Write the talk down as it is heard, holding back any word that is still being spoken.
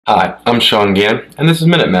Hi, I'm Sean again, and this is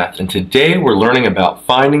Minute Math, and today we're learning about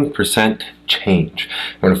finding percent change.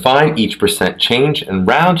 We're going to find each percent change and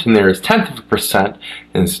round to the nearest tenth of a percent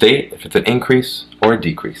and state if it's an increase or a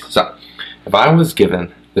decrease. So, if I was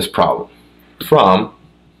given this problem from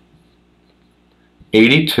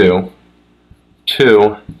 82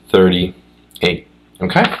 to 38,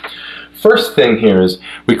 okay? First thing here is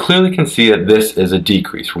we clearly can see that this is a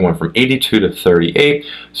decrease. We're going from 82 to 38,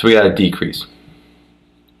 so we got a decrease.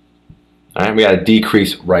 All right, we got a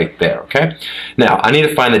decrease right there, okay? Now, I need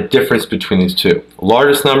to find the difference between these two.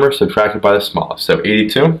 Largest number subtracted by the smallest. So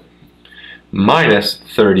 82 minus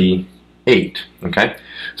 38, okay?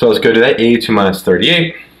 So let's go to that. 82 minus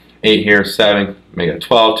 38. 8 here, 7, make it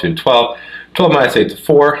 12, 2 to 12. 12 minus 8 to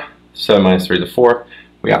 4. 7 minus 3 to 4.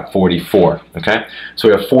 We got 44, okay? So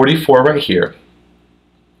we have 44 right here,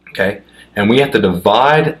 okay? And we have to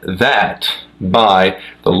divide that by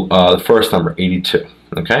the first number, 82,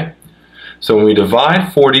 okay? So when we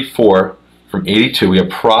divide 44 from 82, we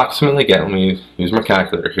approximately get, let me use my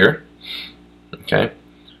calculator here, okay,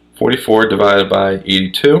 44 divided by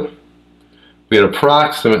 82, we get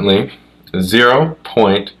approximately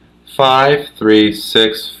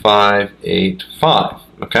 0.536585,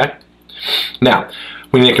 okay? Now,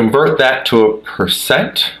 we need to convert that to a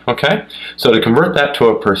percent, okay? So to convert that to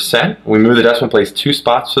a percent, we move the decimal place 2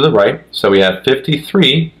 spots to the right, so we have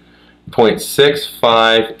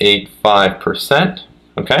 53.6585%,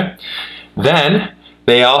 okay? Then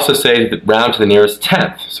they also say round to the nearest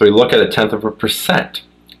tenth. So we look at a tenth of a percent.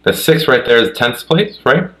 The 6 right there is the tenths place,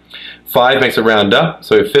 right? 5 makes it round up,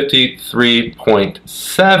 so we have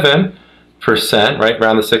 53.7%, right?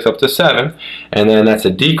 Round the 6 up to 7. And then that's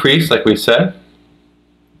a decrease, like we said.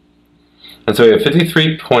 And so we have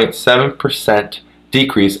 53.7%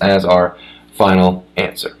 decrease as our final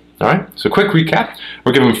answer. All right, so quick recap.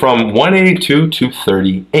 We're given from 182 to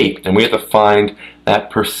 38, and we have to find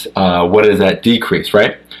that what is that decrease,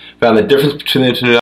 right? Found the difference between the two